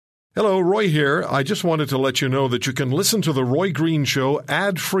Hello, Roy here. I just wanted to let you know that you can listen to The Roy Green Show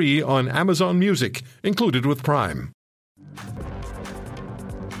ad-free on Amazon Music, included with Prime.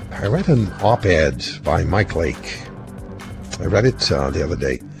 I read an op-ed by Mike Lake. I read it the other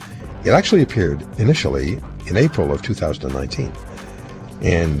day. It actually appeared initially in April of 2019.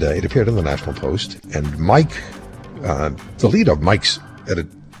 And it appeared in the National Post. And Mike, the lead of Mike's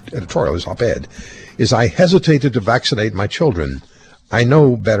editorial, his op-ed, is, "I hesitated to vaccinate my children. I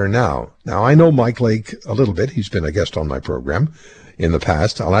know better now." Now, I know Mike Lake a little bit. He's been a guest on my program in the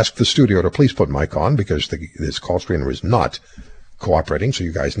past. I'll ask the studio to please put Mike on because this call screener is not cooperating, so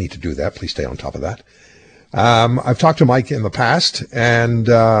you guys need to do that. Please stay on top of that. I've talked to Mike in the past, and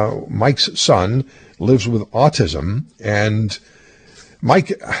Mike's son lives with autism. And Mike,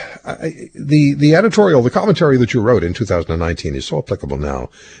 the editorial, the commentary that you wrote in 2019 is so applicable now,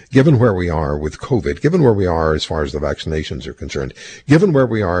 given where we are with COVID, given where we are as far as the vaccinations are concerned, given where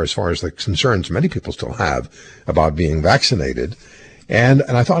we are as far as the concerns many people still have about being vaccinated. And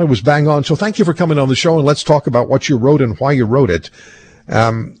I thought it was bang on. So thank you for coming on the show, and let's talk about what you wrote and why you wrote it.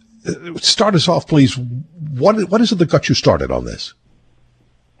 Start us off, please. What is it that got you started on this?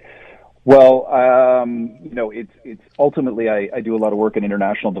 Well, it's ultimately I do a lot of work in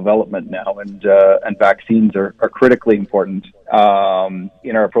international development now, and vaccines are critically important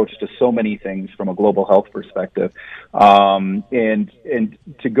in our approach to so many things from a global health perspective. And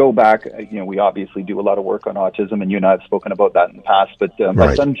to go back, we obviously do a lot of work on autism, and you and I have spoken about that in the past. But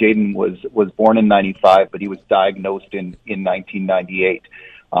my son Jaden was born in '95, but he was diagnosed in 1998,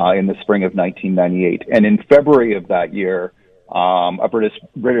 in the spring of 1998, and in February of that year, a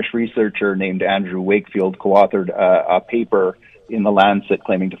British researcher named Andrew Wakefield co-authored a paper in the Lancet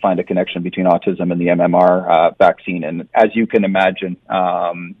claiming to find a connection between autism and the MMR vaccine. And as you can imagine,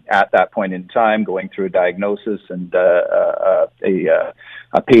 at that point in time, going through a diagnosis and a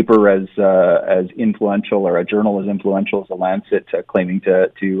paper as influential, or a journal as influential as the Lancet, claiming to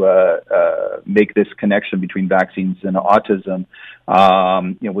make this connection between vaccines and autism,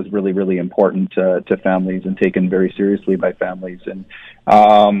 was really, really important to families and taken very seriously by families. And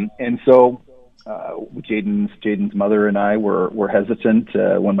so Jaden's mother and I were hesitant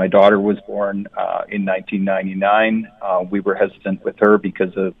when my daughter was born in 1999. We were hesitant with her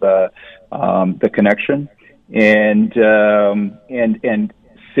because of the connection, and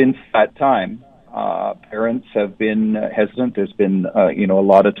since that time, parents have been hesitant. There's been a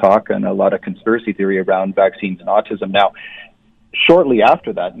lot of talk and a lot of conspiracy theory around vaccines and autism. Now, shortly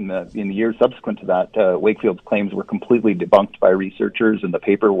after that, in the years subsequent to that, Wakefield's claims were completely debunked by researchers, and the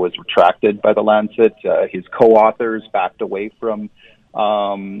paper was retracted by the Lancet. His co-authors backed away from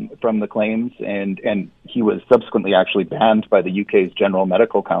the claims, and he was subsequently actually banned by the UK's General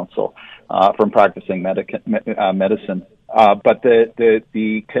Medical Council from practicing medicine. But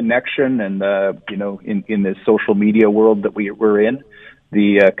the connection and in this social media world that we're in,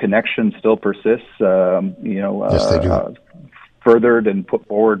 the connection still persists. Yes, they do. Furthered and put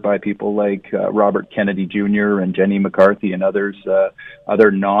forward by people like Robert Kennedy Jr. and Jenny McCarthy and others,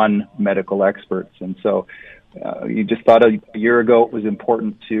 other non-medical experts. And so you just thought a year ago it was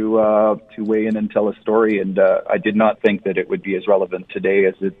important to weigh in and tell a story, and I did not think that it would be as relevant today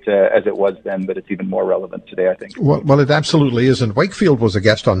as it was then, but it's even more relevant today, I think. Well, it absolutely is. And Wakefield was a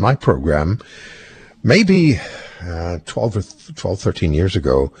guest on my program maybe 13 years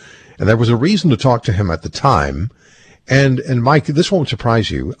ago, and there was a reason to talk to him at the time. And Mike, this won't surprise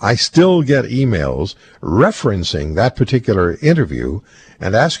you. I still get emails referencing that particular interview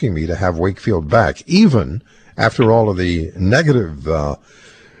and asking me to have Wakefield back, even after all of the negative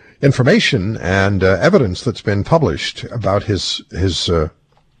information and evidence that's been published about his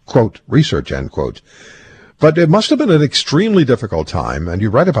quote, research, end quote. But it must have been an extremely difficult time, and you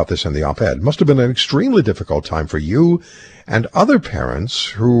write about this in the op-ed. It must have been an extremely difficult time for you and other parents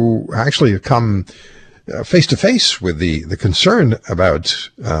who actually have come face to face with the concern about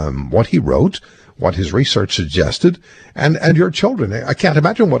what he wrote, what his research suggested, and your children. I can't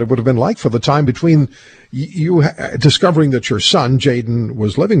imagine what it would have been like for the time between you discovering that your son, Jaden,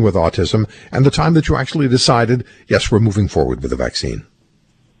 was living with autism and the time that you actually decided, yes, we're moving forward with the vaccine.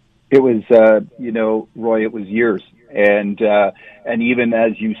 It was, Roy, it was years. And even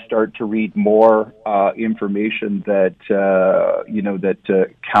as you start to read more information that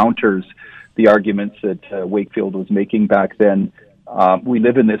counters the arguments that Wakefield was making back then, we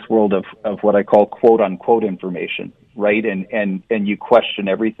live in this world of what I call quote unquote information, right? And you question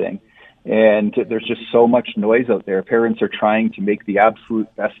everything. And there's just so much noise out there. Parents are trying to make the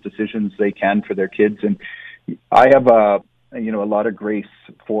absolute best decisions they can for their kids. And I have a lot of grace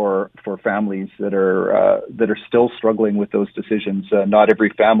for families that are still struggling with those decisions. Not every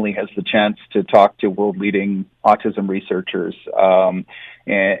family has the chance to talk to world-leading autism researchers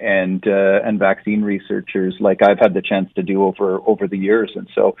and vaccine researchers like I've had the chance to do over the years. And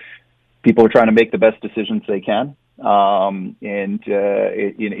so people are trying to make the best decisions they can. In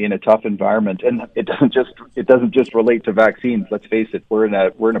a tough environment, and it doesn't just relate to vaccines. Let's face it, we're in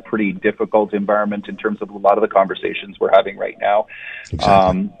a pretty difficult environment in terms of a lot of the conversations we're having right now,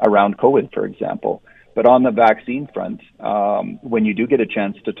 around COVID, for example. But on the vaccine front, when you do get a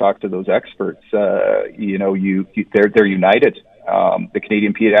chance to talk to those experts, they're united. The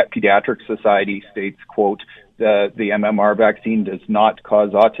Canadian Pediatric Society states, quote, the MMR vaccine does not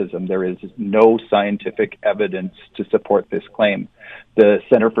cause autism. There is no scientific evidence to support this claim. The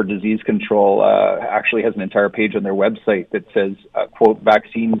Center for Disease Control actually has an entire page on their website that says, quote,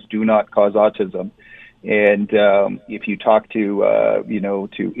 vaccines do not cause autism. And if you talk to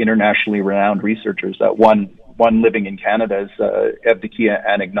internationally renowned researchers, one living in Canada is Evdokia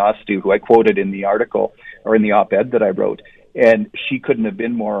Anagnostou, who I quoted in the article or in the op-ed that I wrote. And she couldn't have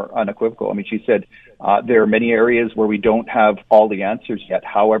been more unequivocal. I mean, she said, there are many areas where we don't have all the answers yet.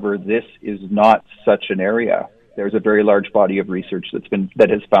 However, this is not such an area. There's a very large body of research that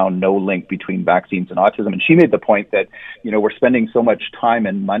has found no link between vaccines and autism. And she made the point that, we're spending so much time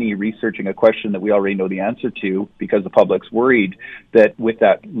and money researching a question that we already know the answer to because the public's worried that with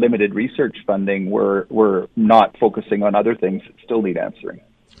that limited research funding, we're not focusing on other things that still need answering.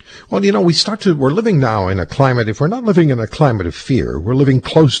 Well, we're living now in a climate, if we're not living in a climate of fear, we're living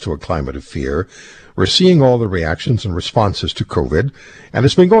close to a climate of fear. We're seeing all the reactions and responses to COVID, and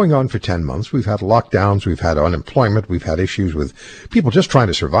it's been going on for 10 months. We've had lockdowns, we've had unemployment, we've had issues with people just trying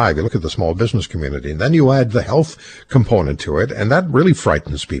to survive. You look at the small business community, and then you add the health component to it, and that really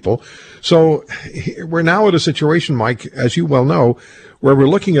frightens people. So we're now at a situation, Mike, as you well know, where we're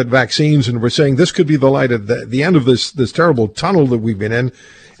looking at vaccines and we're saying this could be the light at the end of this terrible tunnel that we've been in.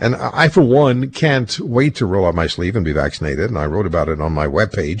 And I, for one, can't wait to roll up my sleeve and be vaccinated. And I wrote about it on my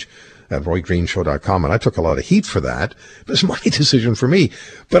webpage at roygreenshow.com, and I took a lot of heat for that. But it's my decision for me.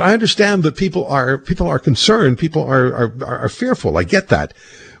 But I understand that people are concerned, people are fearful. I get that.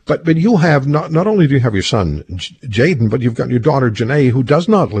 But you have not only do you have your son Jaden, but you've got your daughter Janae, who does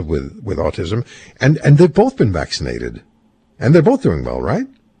not live with autism, and they've both been vaccinated, and they're both doing well, right?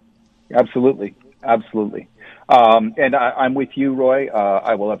 Absolutely. And I'm with you, Roy.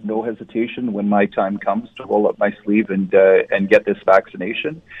 I will have no hesitation when my time comes to roll up my sleeve and get this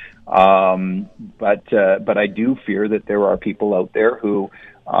vaccination. But I do fear that there are people out there who,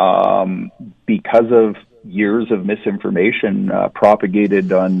 because of years of misinformation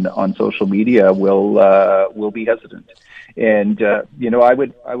propagated on social media, will be hesitant. And I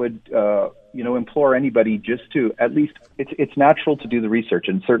would implore anybody just to at least, it's natural to do the research.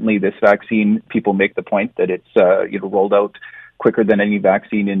 And certainly this vaccine, people make the point that it's rolled out quicker than any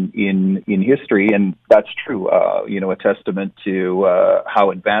vaccine in history, and that's true. A testament to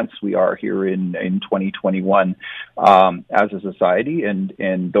how advanced we are here in 2021 as a society,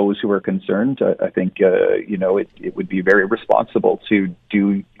 and those who are concerned. I think it would be very responsible to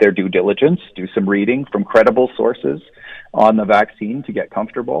do their due diligence, do some reading from credible sources on the vaccine to get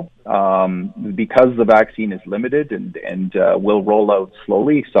comfortable. Because the vaccine is limited and will roll out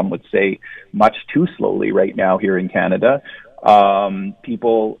slowly, some would say much too slowly right now here in Canada.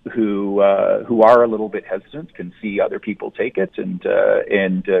 People who are a little bit hesitant can see other people take it and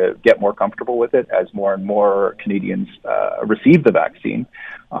get more comfortable with it as more and more Canadians receive the vaccine.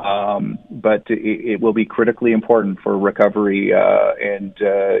 But it will be critically important for recovery and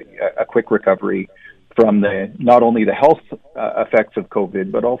a quick recovery from not only the health effects of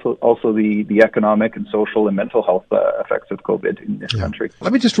COVID, but also the economic and social and mental health effects of COVID in this country.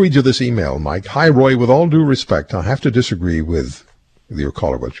 Let me just read you this email, Mike. Hi, Roy. With all due respect, I have to disagree with your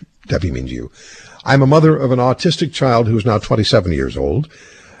caller, which Debbie means you. I'm a mother of an autistic child who's now 27 years old.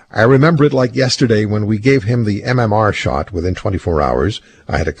 I remember it like yesterday when we gave him the MMR shot within 24 hours.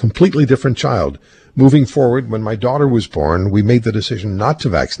 I had a completely different child. Moving forward, when my daughter was born, we made the decision not to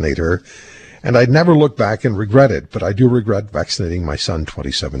vaccinate her. And I'd never look back and regret it, but I do regret vaccinating my son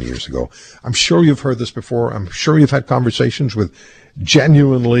 27 years ago. I'm sure you've heard this before. I'm sure you've had conversations with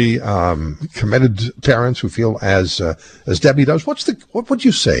genuinely committed parents who feel as Debbie does. What would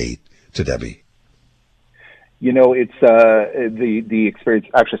you say to Debbie? It's the experience,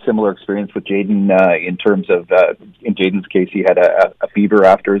 actually similar experience with Jaden in terms of, in Jaden's case, he had a fever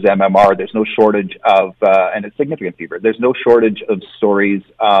after his MMR. There's no shortage of, and a significant fever, there's no shortage of stories,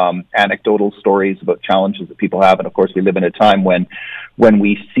 anecdotal stories about challenges that people have. And of course, we live in a time when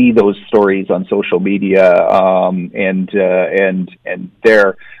we see those stories on social media, and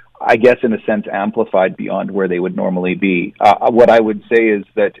they're, I guess, in a sense, amplified beyond where they would normally be. What I would say is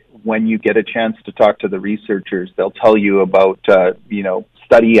that when you get a chance to talk to the researchers, they'll tell you about,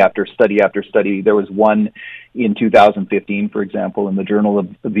 study after study after study. There was one in 2015, for example, in the Journal of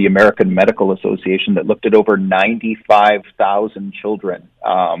the American Medical Association that looked at over 95,000 children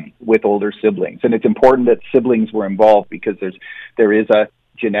with older siblings. And it's important that siblings were involved because there is a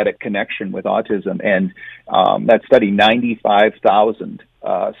genetic connection with autism. And that study, 95,000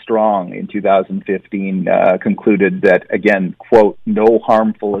 strong in 2015, concluded that, again, quote, no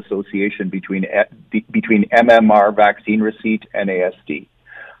harmful association between MMR vaccine receipt and ASD.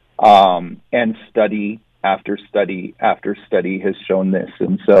 And study after study after study has shown this.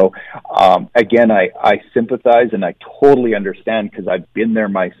 And so, again, I sympathize and I totally understand because I've been there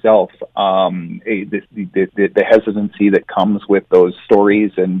myself, the hesitancy that comes with those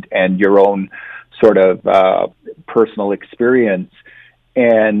stories and your own sort of personal experience.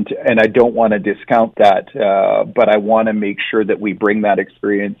 And I don't want to discount that, but I want to make sure that we bring that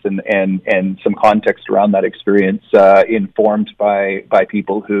experience and some context around that experience, informed by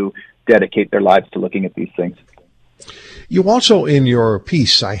people who dedicate their lives to looking at these things. You also, in your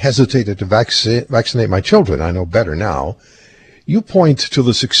piece, I hesitated to vaccinate my children. I know better now. You point to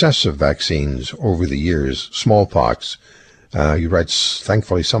the success of vaccines over the years, smallpox. You write,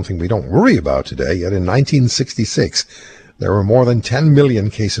 thankfully, something we don't worry about today, yet in 1966, there were more than 10 million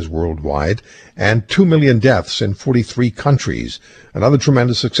cases worldwide and 2 million deaths in 43 countries. Another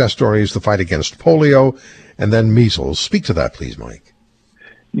tremendous success story is the fight against polio and then measles. Speak to that, please, Mike.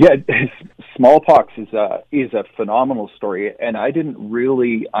 Yeah, smallpox is a phenomenal story, and I didn't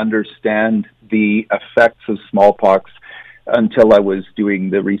really understand the effects of smallpox until I was doing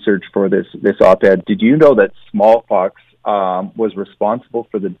the research for this op-ed. Did you know that smallpox was responsible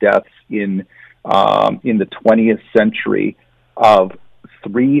for the deaths in the 20th century of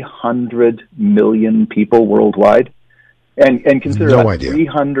 300 million people worldwide? And consider that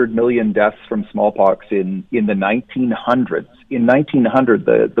 300 million deaths from smallpox in the 1900s. In 1900,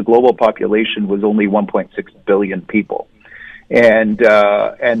 the global population was only 1.6 billion people, and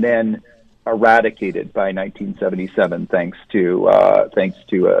then eradicated by 1977 thanks to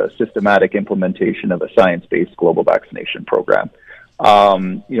a systematic implementation of a science-based global vaccination program.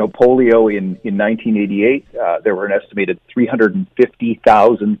 Polio in 1988, there were an estimated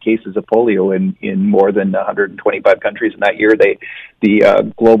 350,000 cases of polio in more than 125 countries. In that year,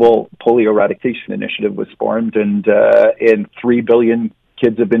 the Global Polio Eradication Initiative was formed, and 3 billion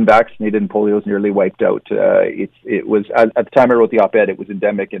kids have been vaccinated, and polio is nearly wiped out. It was at the time I wrote the op-ed, it was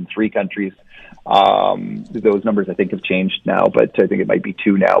endemic in 3 countries. Those numbers I think have changed now, but I think it might be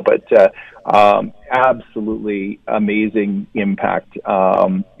 2 now. But absolutely amazing impact,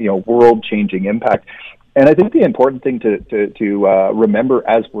 world-changing impact. And I think the important thing to remember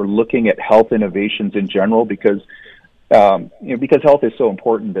as we're looking at health innovations in general, because health is so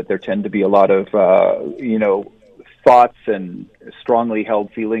important, that there tend to be a lot of thoughts and strongly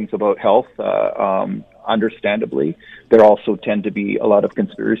held feelings about health. Understandably, there also tend to be a lot of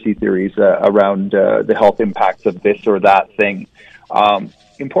conspiracy theories around the health impacts of this or that thing.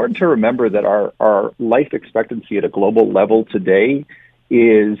 Important to remember that our life expectancy at a global level today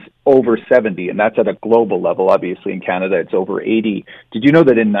is over 70, and that's at a global level. Obviously, in Canada, it's over 80. Did you know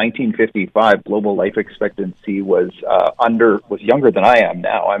that in 1955, global life expectancy was younger than I am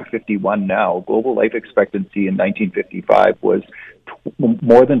now? I'm 51 now. Global life expectancy in 1955 was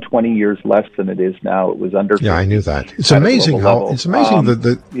more than 20 years less than it is now. It was under. Yeah, I knew that. It's amazing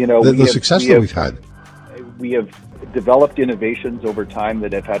the success that we've had. We have developed innovations over time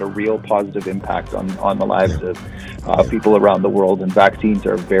that have had a real positive impact on the lives of people around the world, and vaccines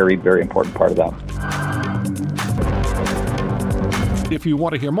are a very, very important part of that. If you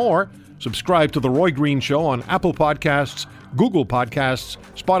want to hear more, subscribe to The Roy Green Show on Apple Podcasts, Google Podcasts,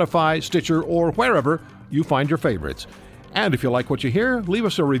 Spotify, Stitcher, or wherever you find your favorites. And if you like what you hear, leave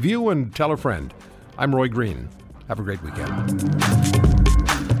us a review and tell a friend. I'm Roy Green. Have a great weekend.